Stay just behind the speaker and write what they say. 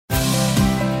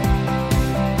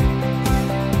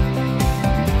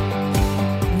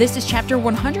This is chapter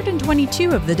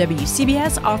 122 of the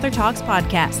WCBS Author Talks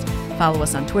podcast. Follow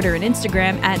us on Twitter and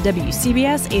Instagram at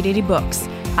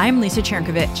WCBS880Books. I'm Lisa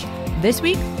Chernkovich. This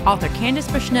week, author Candace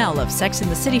Bushnell of Sex and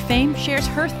the City fame shares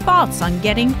her thoughts on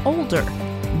getting older.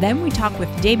 Then we talk with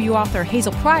debut author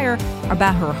Hazel Pryor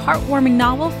about her heartwarming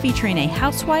novel featuring a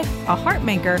housewife, a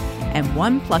heartmaker, and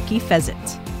one plucky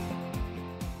pheasant.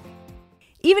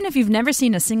 Even if you've never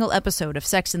seen a single episode of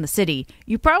Sex and the City,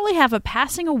 you probably have a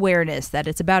passing awareness that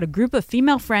it's about a group of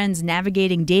female friends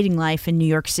navigating dating life in New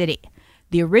York City.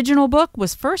 The original book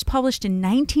was first published in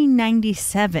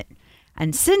 1997.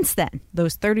 And since then,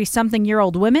 those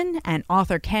 30-something-year-old women and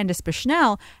author Candace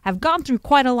Bushnell have gone through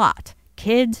quite a lot.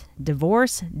 Kids,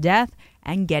 divorce, death,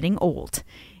 and getting old.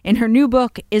 In her new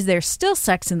book, Is There Still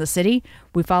Sex in the City?,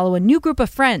 we follow a new group of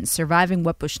friends surviving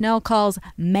what Bushnell calls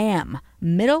MAM,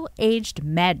 middle-aged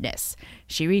madness.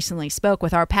 She recently spoke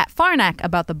with our Pat Farnack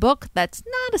about the book that's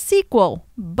not a sequel,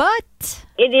 but...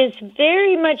 It is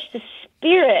very much the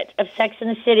spirit of Sex in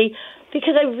the City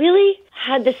because I really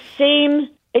had the same...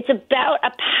 It's about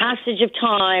a passage of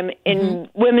time in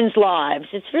women's lives.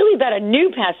 It's really about a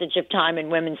new passage of time in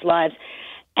women's lives.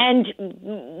 And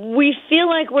we feel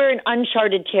like we're in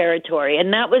uncharted territory.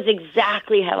 And that was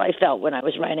exactly how I felt when I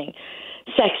was writing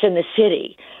Sex in the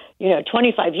City.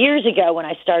 25 years ago when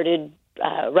I started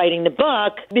writing the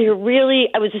book,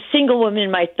 I was a single woman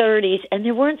in my 30s, and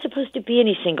there weren't supposed to be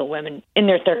any single women in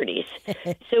their 30s.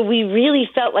 So we really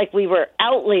felt like we were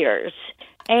outliers.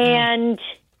 And...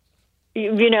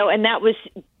 and that was,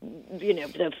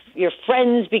 your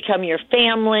friends become your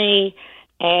family,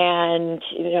 and,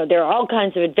 there are all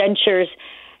kinds of adventures.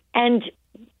 And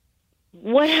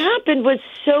what happened was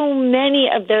so many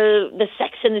of the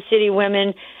Sex and the City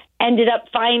women ended up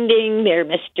finding their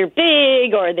Mr.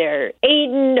 Big or their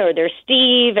Aiden or their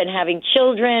Steve and having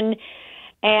children,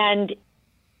 and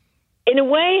in a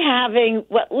way having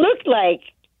what looked like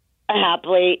a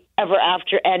happily ever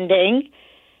after ending,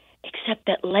 except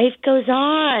that life goes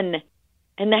on,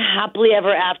 and the happily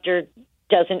ever after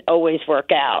doesn't always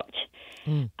work out.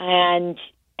 And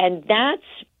that's,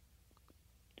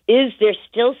 is there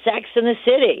still sex in the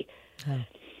city?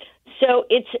 So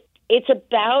it's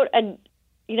about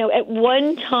at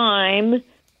one time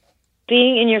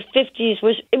being in your 50s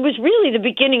was really the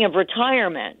beginning of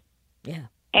retirement. Yeah.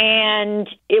 And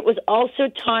it was also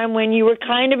time when you were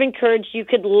kind of encouraged you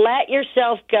could let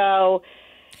yourself go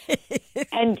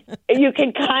and you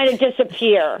can kind of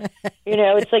disappear.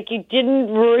 It's like you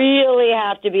didn't really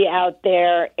have to be out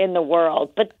there in the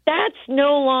world. But that's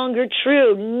no longer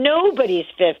true. Nobody's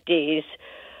 50s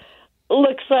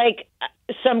looks like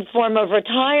some form of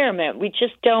retirement. We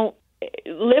just don't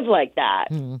live like that.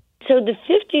 So the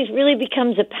 50s really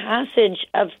becomes a passage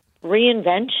of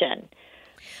reinvention.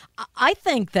 I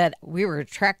think that we were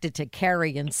attracted to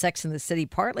Carrie in Sex and the City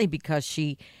partly because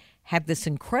she had this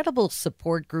incredible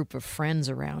support group of friends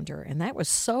around her, and that was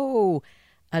so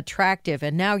attractive.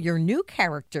 And now your new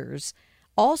characters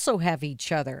also have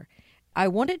each other. I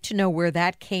wanted to know where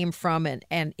that came from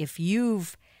and if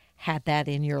you've had that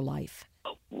in your life.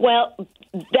 Well,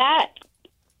 that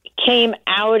came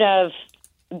out of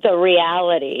the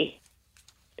reality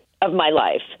of my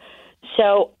life.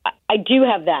 So I do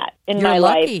have that in my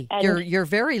lucky. life. And you're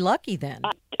very lucky then.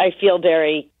 I feel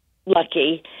very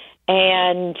lucky.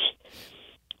 And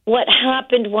what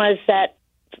happened was that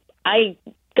I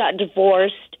got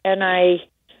divorced, and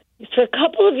for a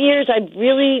couple of years, I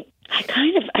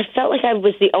felt like I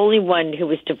was the only one who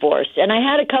was divorced. And I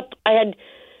had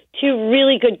two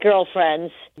really good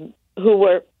girlfriends who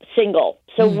were single.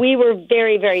 So we were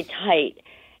very, very tight.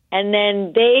 And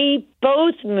then they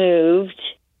both moved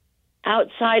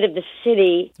outside of the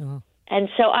city. And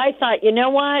so I thought, you know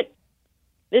what?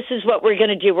 This is what we're going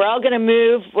to do. We're all going to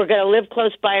move. We're going to live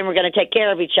close by, and we're going to take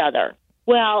care of each other.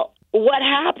 Well, what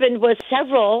happened was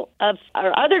several of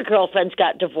our other girlfriends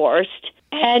got divorced,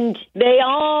 and they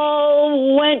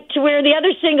all went to where the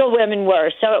other single women were.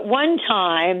 So at one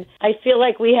time, I feel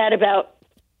like we had about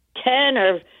 10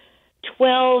 or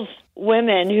 12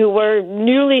 women who were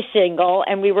newly single,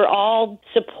 and we were all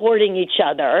supporting each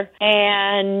other.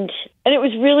 And it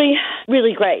was really,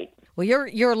 really great. Well,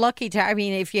 you're lucky to,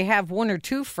 if you have one or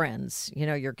two friends,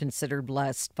 you're considered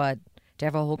blessed, but to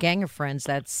have a whole gang of friends,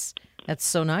 that's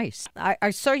so nice.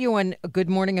 I saw you on Good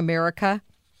Morning America,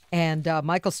 and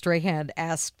Michael Strahan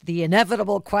asked the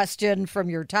inevitable question from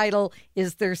your title,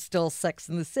 Is There Still Sex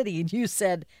in the City? And you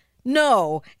said,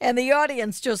 no, and the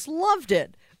audience just loved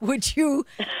it. Would you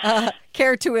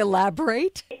care to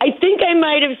elaborate? I think I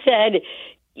might have said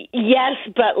yes,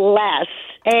 but less.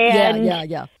 And,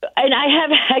 yeah. And I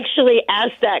have actually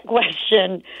asked that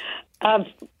question of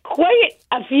quite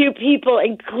a few people,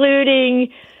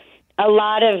 including a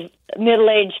lot of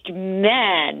middle-aged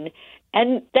men.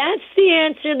 And that's the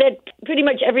answer that pretty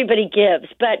much everybody gives.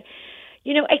 But,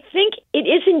 you know, I think it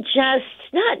isn't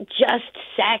not just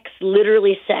sex,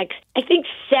 literally sex. I think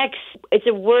sex, it's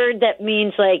a word that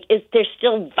means, like, is there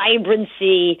still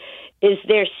vibrancy? Is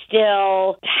there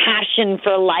still passion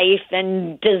for life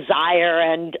and desire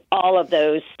and all of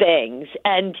those things?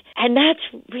 And that's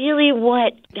really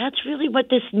what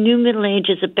this new middle age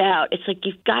is about. It's like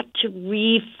you've got to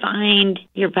re-find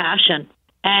your passion.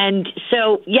 And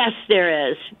so, yes,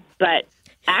 there is, but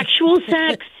actual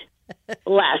sex,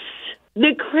 less.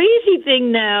 The crazy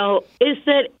thing, though, is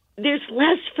that there's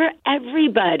less for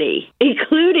everybody,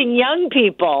 including young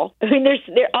people. I mean,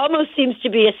 there almost seems to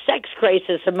be a sex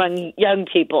crisis among young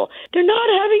people. They're not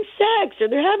having sex, or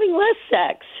they're having less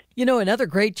sex. You know, another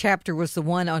great chapter was the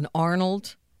one on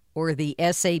Arnold, or the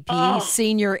SAP,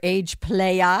 Senior Age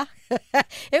Playa.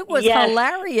 It was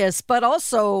hilarious, but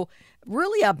also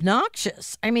really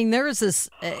obnoxious. I mean, there's this,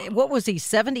 what was he,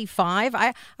 75?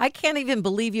 I can't even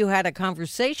believe you had a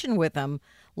conversation with him,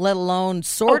 let alone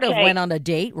sort of went on a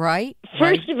date, right?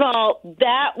 First of all,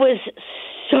 that was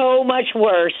so much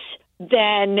worse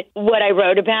than what I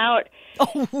wrote about.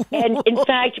 And in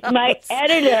fact, my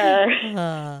editor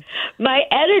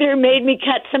made me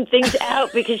cut some things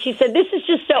out because she said, this is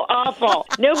just so awful.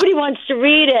 Nobody wants to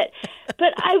read it.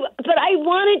 But I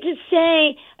wanted to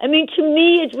say, I mean, to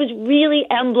me, it was really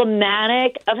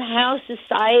emblematic of how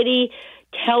society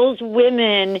tells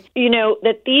women, you know,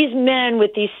 that these men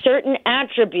with these certain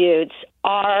attributes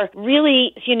are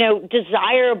really, you know,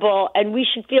 desirable, and we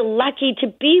should feel lucky to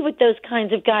be with those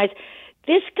kinds of guys.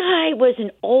 This guy was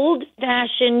an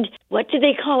old-fashioned, what do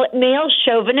they call it, male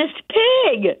chauvinist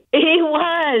pig. He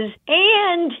was.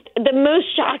 And the most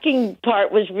shocking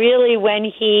part was really when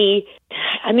he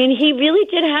really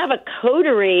did have a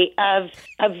coterie of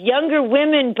younger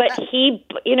women, but he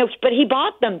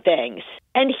bought them things.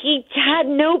 And he had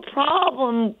no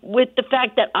problem with the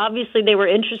fact that obviously they were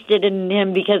interested in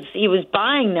him because he was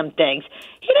buying them things.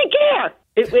 He didn't care.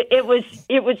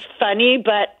 It was funny,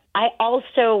 but I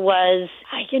also was,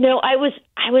 I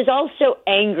was also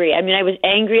angry. I mean, I was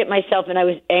angry at myself, and I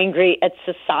was angry at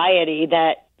society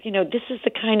that, you know, this is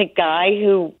the kind of guy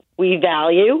who we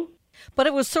value. But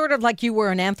it was sort of like you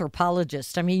were an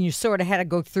anthropologist. I mean, you sort of had to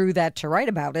go through that to write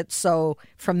about it. So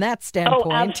from that standpoint.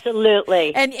 Oh,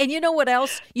 absolutely. And you know what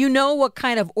else? You know what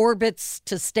kind of orbits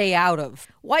to stay out of.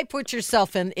 Why put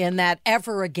yourself in that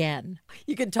ever again?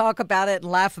 You can talk about it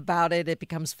and laugh about it. It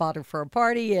becomes fodder for a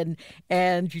party,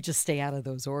 and you just stay out of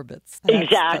those orbits.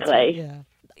 Exactly. Yeah.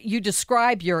 You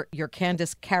describe your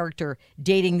Candace character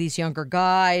dating these younger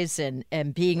guys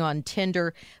and being on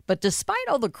Tinder. But despite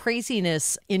all the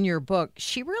craziness in your book,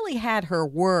 she really had her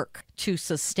work to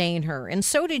sustain her. And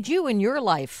so did you in your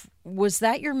life. Was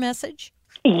that your message?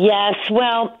 Yes.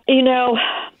 Well, you know,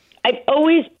 I've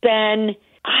always been,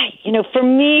 for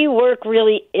me, work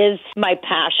really is my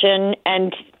passion.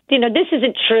 And, you know, this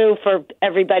isn't true for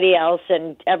everybody else.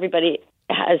 And everybody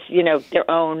has, you know, their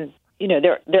own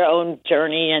their own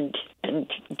journey and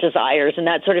desires and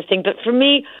that sort of thing. But for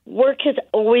me, work has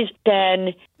always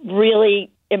been really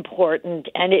important,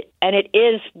 and it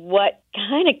is what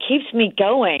kind of keeps me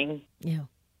going. Yeah.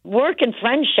 Work and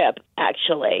friendship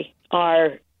actually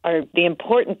are the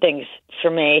important things for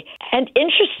me. And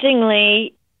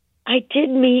interestingly, I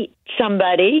did meet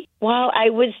somebody while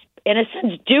I was, in a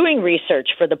sense, doing research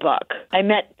for the book. I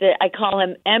call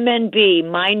him MNB,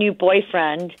 my new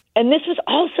boyfriend. And this was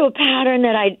also a pattern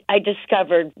that I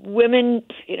discovered. Women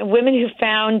who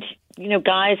found,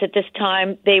 guys at this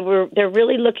time, they're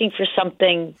really looking for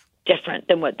something different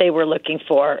than what they were looking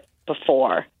for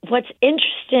before. What's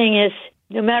interesting is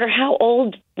no matter how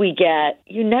old we get,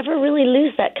 you never really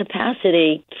lose that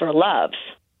capacity for love.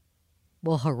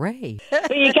 Well, hooray.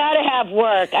 But you got to have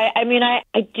work. I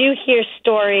do hear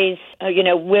stories,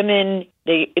 women,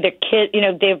 their kids,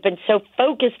 they've been so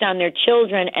focused on their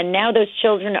children, and now those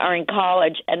children are in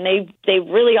college, and they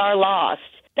really are lost.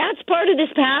 That's part of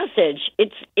this passage.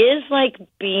 It is like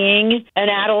being an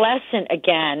adolescent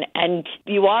again, and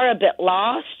you are a bit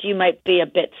lost. You might be a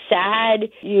bit sad.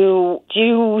 You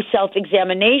do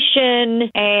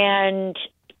self-examination, and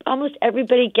almost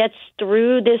everybody gets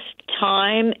through this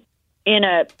time in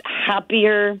a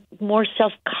happier, more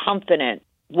self-confident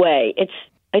way.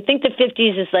 I think the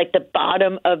 50s is like the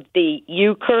bottom of the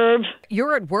U curve.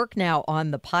 You're at work now on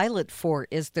the pilot for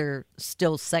Is There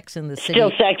Still Sex in the City?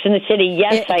 Still Sex in the City,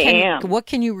 yes, I am. What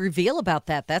can you reveal about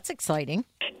that? That's exciting.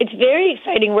 It's very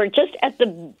exciting. We're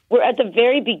at the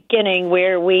very beginning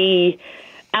where we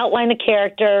outline the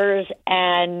characters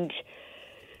and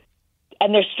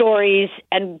and their stories,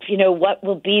 and what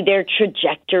will be their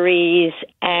trajectories,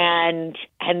 and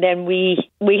then we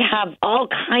have all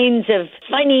kinds of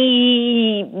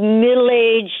funny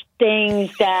middle-aged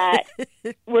things that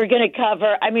we're going to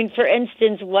cover. I mean, for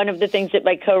instance, one of the things that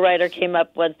my co-writer came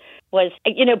up with was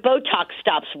Botox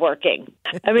stops working.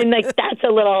 I mean, like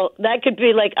that could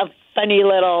be like a funny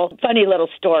little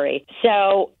story.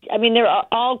 So, I mean, there are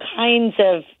all kinds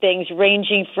of things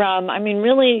ranging from, I mean,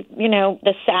 really,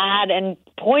 the sad and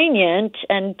poignant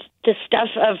and the stuff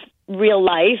of real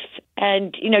life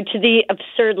and, to the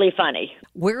absurdly funny.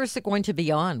 Where is it going to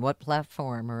be on? What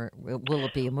platform? Or will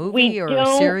it be a movie or a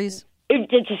series?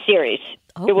 It's a series.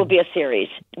 Oh. It will be a series.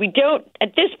 We don't,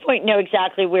 at this point, know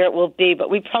exactly where it will be, but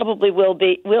we probably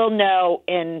will know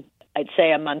in, I'd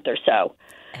say, a month or so.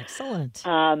 Excellent.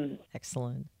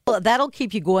 Excellent. Well, that'll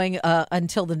keep you going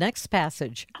until the next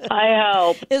passage. I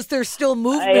hope. Is there still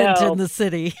movement in the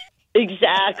city?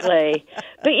 Exactly.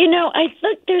 But, I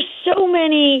think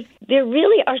there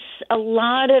really are a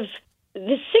lot of,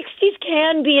 the 60s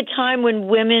can be a time when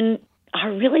women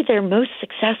are really their most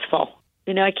successful.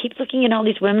 I keep looking at all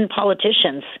these women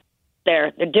politicians.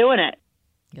 They're doing it.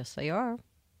 Yes, they are.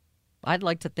 I'd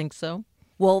like to think so.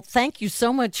 Well, thank you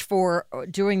so much for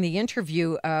doing the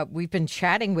interview. We've been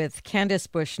chatting with Candace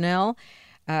Bushnell,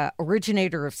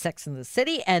 originator of Sex and the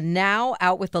City, and now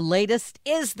out with the latest,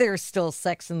 Is There Still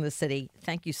Sex and the City?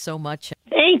 Thank you so much.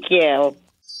 Thank you.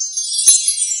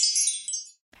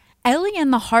 Ellie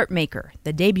and the Heartmaker,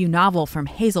 the debut novel from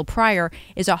Hazel Pryor,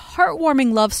 is a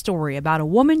heartwarming love story about a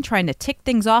woman trying to tick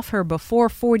things off her before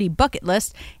 40 bucket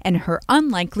list and her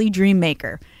unlikely dream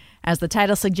maker. As the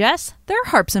title suggests, there are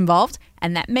harps involved,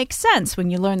 and that makes sense when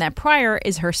you learn that Pryor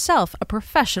is herself a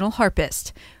professional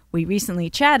harpist. We recently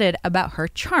chatted about her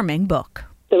charming book.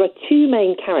 There are two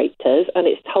main characters, and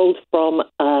it's told from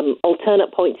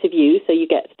alternate points of view. So you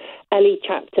get Ellie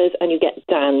chapters and you get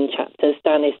Dan chapters.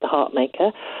 Dan is the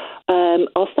Heartmaker.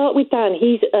 I'll start with Dan.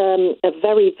 He's a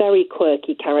very, very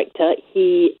quirky character.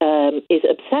 He is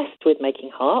obsessed with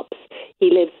making harps. He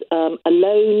lives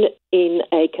alone in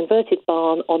a converted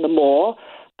barn on the moor,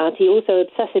 and he also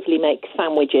obsessively makes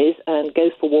sandwiches and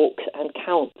goes for walks and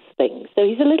counts things. So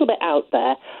he's a little bit out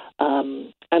there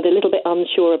and a little bit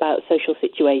unsure about social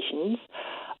situations.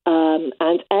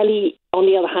 And Ellie, on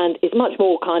the other hand, is much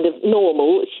more kind of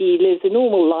normal. She lives a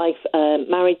normal life,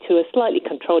 married to a slightly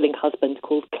controlling husband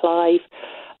called Clive.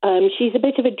 She's a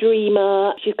bit of a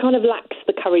dreamer. She kind of lacks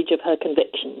the courage of her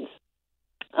convictions.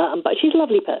 But she's a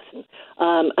lovely person.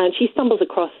 And she stumbles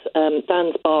across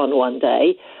Dan's barn one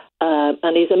day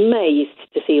and is amazed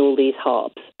to see all these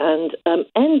harps and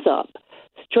ends up,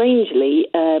 strangely,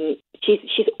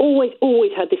 she's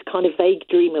always had this kind of vague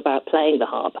dream about playing the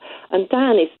harp. And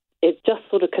Dan it just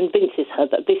sort of convinces her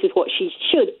that this is what she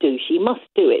should do. She must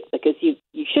do it because you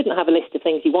shouldn't have a list of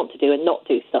things you want to do and not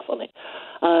do stuff on it.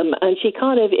 And she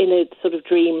kind of, in a sort of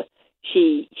dream,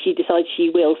 she decides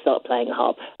she will start playing a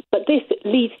harp. But this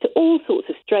leads to all sorts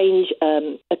of strange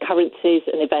occurrences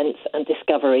and events and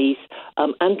discoveries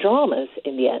and dramas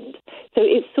in the end. So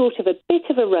it's sort of a bit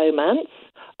of a romance,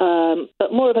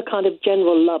 but more of a kind of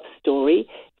general love story.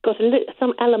 Got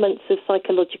some elements of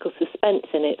psychological suspense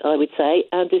in it, I would say,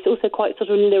 and it's also quite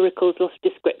sort of lyrical, lots of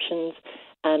descriptions,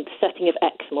 and the setting of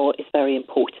Exmoor is very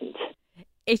important.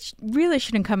 It really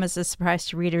shouldn't come as a surprise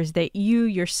to readers that you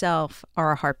yourself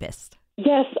are a harpist.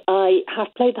 Yes, I have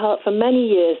played the harp for many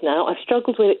years now. I've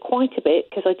struggled with it quite a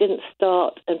bit because I didn't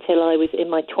start until I was in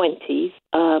my 20s.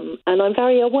 And I'm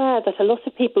very aware that a lot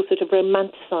of people sort of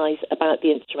romanticise about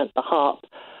the instrument, the harp.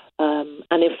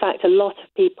 And in fact, a lot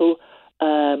of people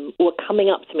were coming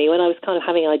up to me when I was kind of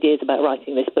having ideas about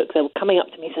writing this book. They were coming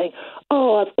up to me saying,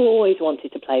 "Oh, I've always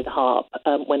wanted to play the harp,"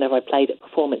 whenever I played at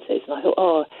performances. And I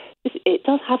thought, it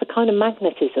does have a kind of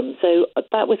magnetism. So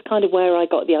that was kind of where I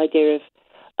got the idea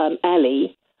of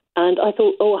Ellie. And I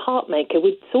thought, a harp maker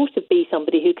would sort of be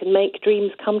somebody who can make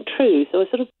dreams come true. So I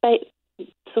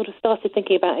sort of started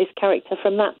thinking about his character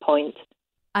from that point.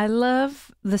 I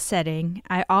love the setting.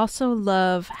 I also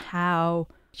love how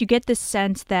you get this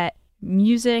sense that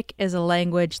music is a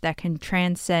language that can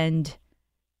transcend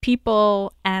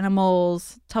people,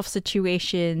 animals, tough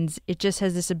situations. It just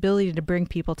has this ability to bring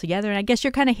people together. And I guess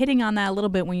you're kind of hitting on that a little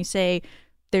bit when you say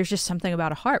there's just something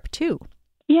about a harp, too.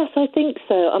 Yes, I think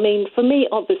so. I mean, for me,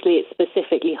 obviously, it's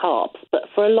specifically harps. But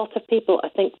for a lot of people, I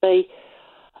think they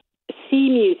see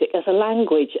music as a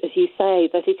language, as you say,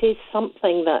 that it is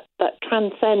something that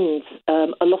transcends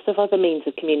a lot of other means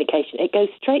of communication. It goes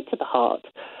straight to the heart.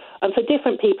 And for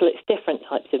different people, it's different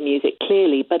types of music,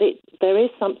 clearly, but there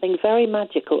is something very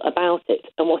magical about it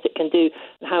and what it can do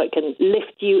and how it can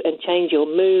lift you and change your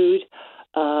mood.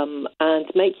 and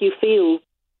make you feel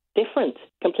different,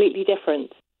 completely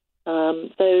different.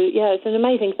 It's an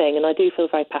amazing thing, and I do feel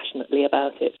very passionately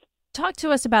about it. Talk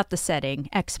to us about the setting,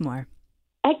 Exmoor.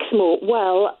 Exmoor,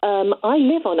 well, I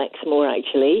live on Exmoor,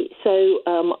 actually, so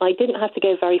I didn't have to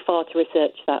go very far to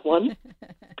research that one.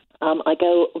 I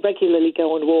regularly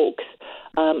go on walks,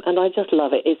 and I just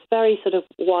love it. It's very sort of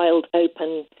wild,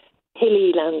 open,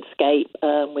 hilly landscape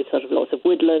with sort of lots of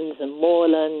woodlands and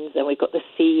moorlands, and we've got the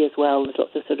sea as well. There's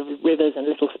lots of sort of rivers and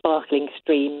little sparkling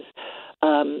streams.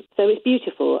 So it's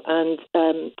beautiful, and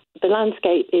the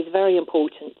landscape is very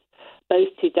important, both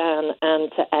to Dan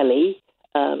and to Ellie.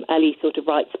 Ellie sort of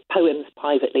writes poems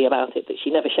privately about it that she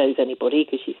never shows anybody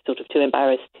because she's sort of too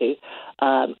embarrassed to.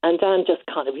 And Dan just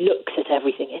kind of looks at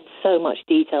everything in so much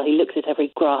detail. He looks at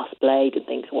every grass blade and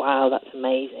thinks, wow, that's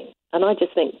amazing. And I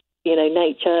just think,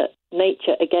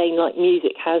 nature again, like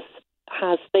music, has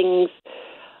things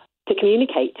to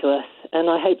communicate to us. And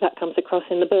I hope that comes across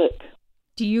in the book.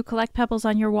 Do you collect pebbles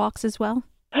on your walks as well?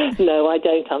 No, I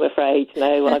don't, I'm afraid.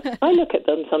 No, I look at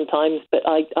them sometimes, but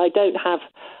I don't have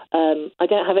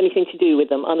anything to do with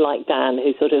them, unlike Dan,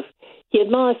 who sort of, he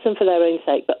admires them for their own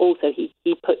sake, but also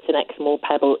he puts an Exmoor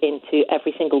pebble into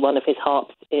every single one of his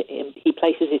harps. He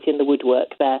places it in the woodwork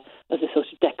there as a sort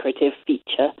of decorative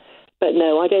feature. But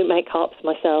no, I don't make harps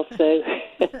myself, so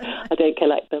I don't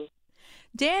collect them.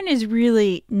 Dan is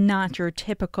really not your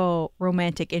typical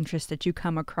romantic interest that you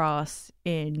come across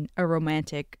in a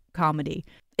romantic comedy.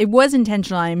 It was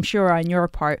intentional, I'm sure, on your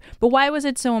part, but why was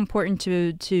it so important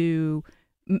to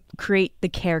create the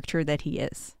character that he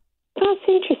is? That's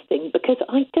interesting, because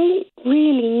I don't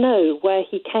really know where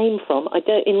he came from.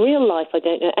 In real life, I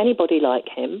don't know anybody like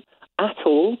him at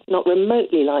all, not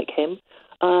remotely like him.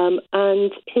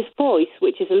 And his voice,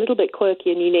 which is a little bit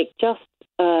quirky and unique, just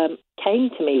came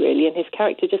to me, really, and his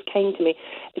character just came to me.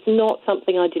 It's not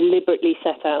something I deliberately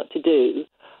set out to do.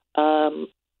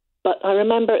 But I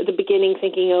remember at the beginning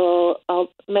thinking,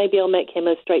 maybe I'll make him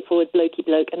a straightforward blokey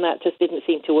bloke, and that just didn't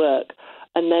seem to work.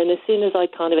 And then as soon as I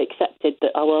kind of accepted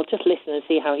that, I'll just listen and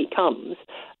see how he comes,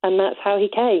 and that's how he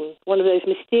came. One of those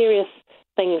mysterious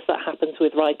things that happens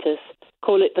with writers.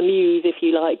 Call it the muse, if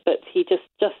you like, but he just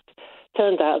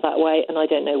turned out that way, and I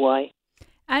don't know why.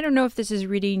 I don't know if this is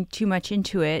reading too much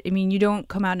into it. I mean, you don't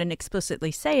come out and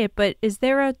explicitly say it, but is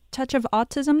there a touch of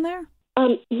autism there?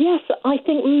 Yes, I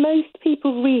think most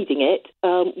people reading it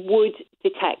would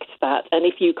detect that. And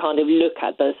if you kind of look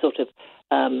at the sort of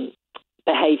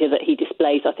behaviour that he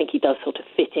displays, I think he does sort of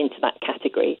fit into that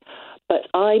category. But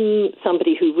I'm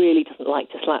somebody who really doesn't like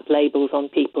to slap labels on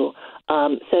people.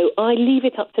 So I leave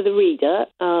it up to the reader.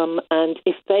 And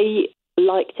if they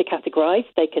like to categorise,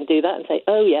 they can do that and say,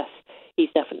 oh, yes, he's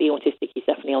definitely autistic, he's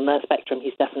definitely on their spectrum,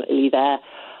 he's definitely there.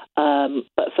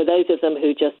 But for those of them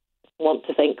who just want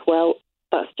to think, well,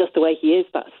 that's just the way he is,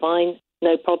 that's fine,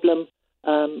 no problem,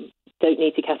 don't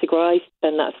need to categorise,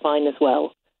 then that's fine as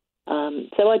well.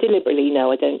 So I deliberately,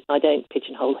 no, I don't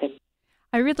pigeonhole him.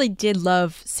 I really did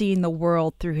love seeing the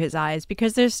world through his eyes,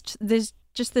 because there's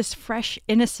just this fresh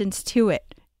innocence to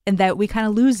it, and that we kind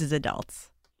of lose as adults.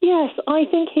 Yes, I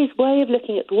think his way of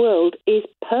looking at the world is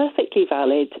perfectly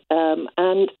valid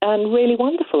and really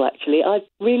wonderful, actually. I've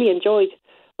really enjoyed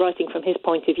writing from his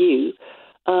point of view,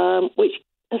 which,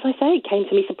 as I say, came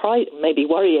to me maybe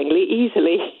worryingly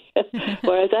easily,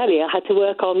 whereas Ellie I had to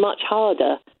work on much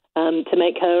harder to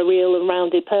make her a real and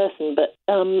rounded person. But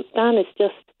Dan is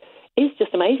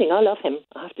just amazing. I love him.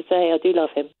 I have to say, I do love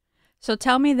him. So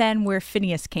tell me then where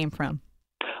Phineas came from.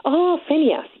 Oh,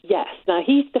 Phineas, yes. Now,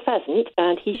 he's the pheasant,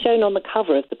 and he's shown on the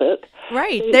cover of the book.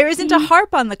 Right. So there isn't a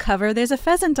harp on the cover. There's a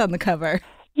pheasant on the cover.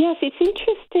 Yes, it's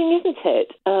interesting, isn't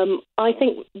it? I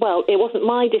think, well, it wasn't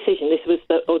my decision. This was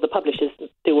the publishers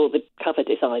do all the cover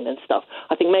design and stuff.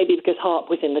 I think maybe because harp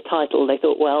was in the title, they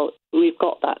thought, well, we've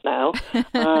got that now.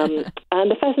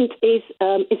 And the pheasant is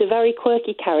a very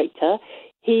quirky character.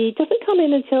 He doesn't come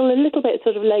in until a little bit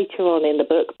sort of later on in the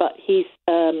book, but he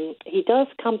does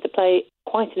come to play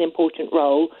quite an important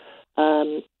role.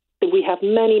 We have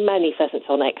many, many pheasants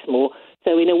on Exmoor,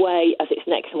 so in a way, as it's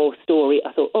an Exmoor story,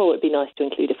 I thought, it'd be nice to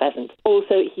include a pheasant.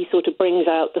 Also, he sort of brings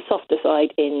out the softer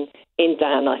side in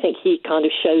Dan. I think he kind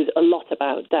of shows a lot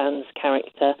about Dan's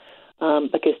character,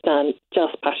 because Dan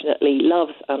just passionately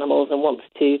loves animals and wants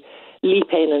to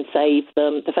leap in and save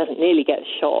them. The pheasant nearly gets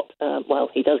shot. Well,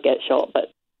 he does get shot,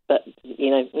 but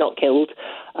not killed.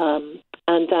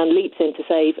 And Dan leaps in to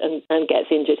save and gets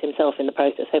injured himself in the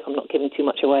process. Hope I'm not giving too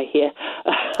much away here.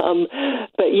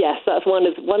 But yes, that's one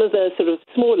of the sort of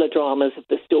smaller dramas of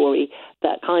the story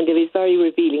that kind of is very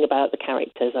revealing about the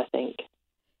characters, I think.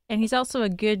 And he's also a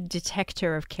good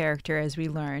detector of character, as we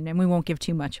learn, and we won't give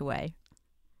too much away.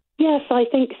 Yes, I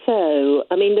think so.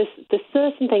 I mean, there's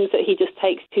certain things that he just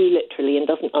takes too literally and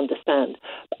doesn't understand.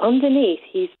 But underneath,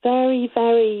 he's very,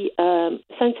 very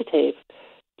sensitive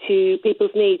to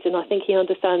people's needs, and I think he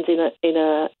understands in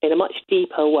a much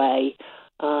deeper way.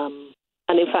 And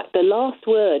in fact, the last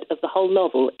word of the whole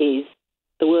novel is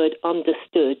the word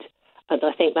understood, and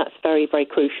I think that's very, very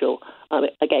crucial.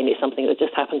 Again, it's something that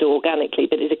just happened organically,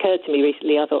 but it occurred to me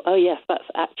recently. I thought, oh yes, that's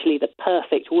actually the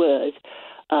perfect word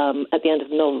at the end of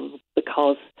the novel,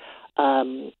 because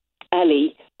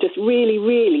Ellie just really,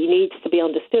 really needs to be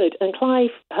understood, and Clive,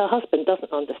 her husband,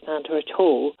 doesn't understand her at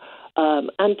all.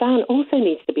 And Dan also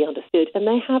needs to be understood, and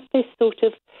they have this sort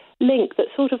of link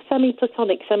that's sort of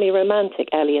semi-platonic, semi-romantic,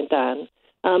 Ellie and Dan.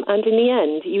 And in the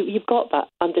end, you've got that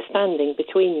understanding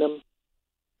between them.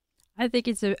 I think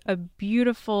it's a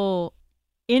beautiful,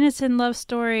 innocent love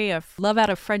story, a love out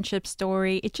of friendship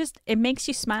story. It makes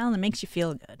you smile and it makes you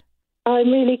feel good.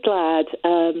 I'm really glad.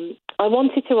 I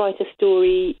wanted to write a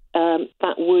story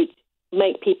that would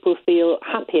make people feel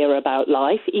happier about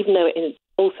life, even though it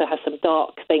also has some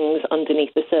dark things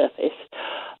underneath the surface.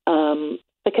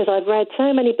 Because I've read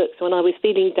so many books when I was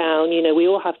feeling down. You know, we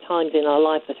all have times in our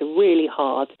life that are really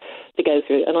hard to go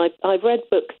through. And I've read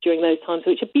books during those times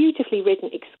which are beautifully written,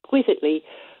 exquisitely,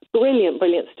 brilliant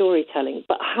storytelling,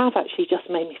 but have actually just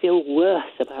made me feel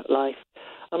worse about life.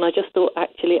 And I just thought,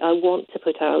 actually, I want to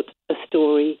put out a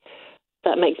story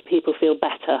that makes people feel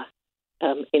better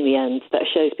in the end, that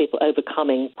shows people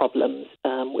overcoming problems,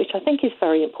 which I think is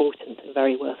very important and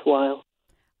very worthwhile.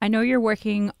 I know you're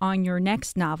working on your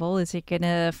next novel. Is it going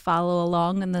to follow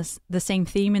along in the same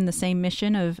theme and the same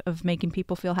mission of making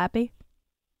people feel happy?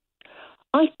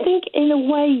 I think in a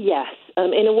way, yes.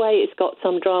 In a way, it's got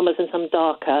some dramas and some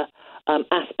darker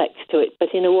aspects to it. But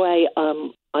in a way,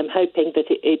 I'm hoping that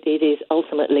it is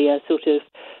ultimately a sort of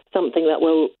something that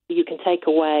you can take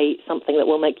away, something that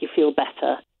will make you feel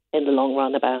better in the long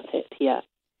run about it, yeah.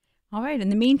 All right. In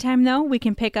the meantime, though, we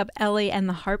can pick up Ellie and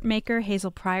the Harp Maker,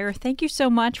 Hazel Pryor. Thank you so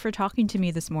much for talking to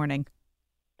me this morning.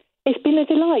 It's been a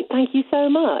delight. Thank you so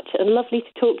much, and lovely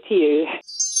to talk to you.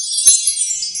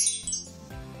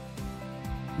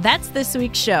 That's this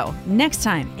week's show. Next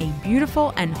time, a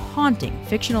beautiful and haunting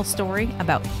fictional story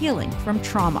about healing from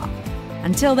trauma.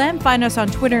 Until then, find us on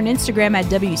Twitter and Instagram at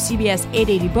WCBS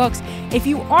 880 Books. If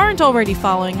you aren't already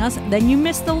following us, then you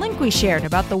missed the link we shared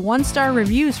about the 1-star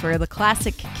reviews for the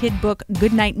classic kid book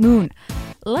Goodnight Moon.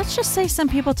 Let's just say some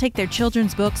people take their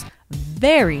children's books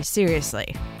very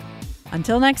seriously.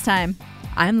 Until next time,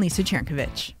 I'm Lisa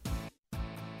Chernkovich.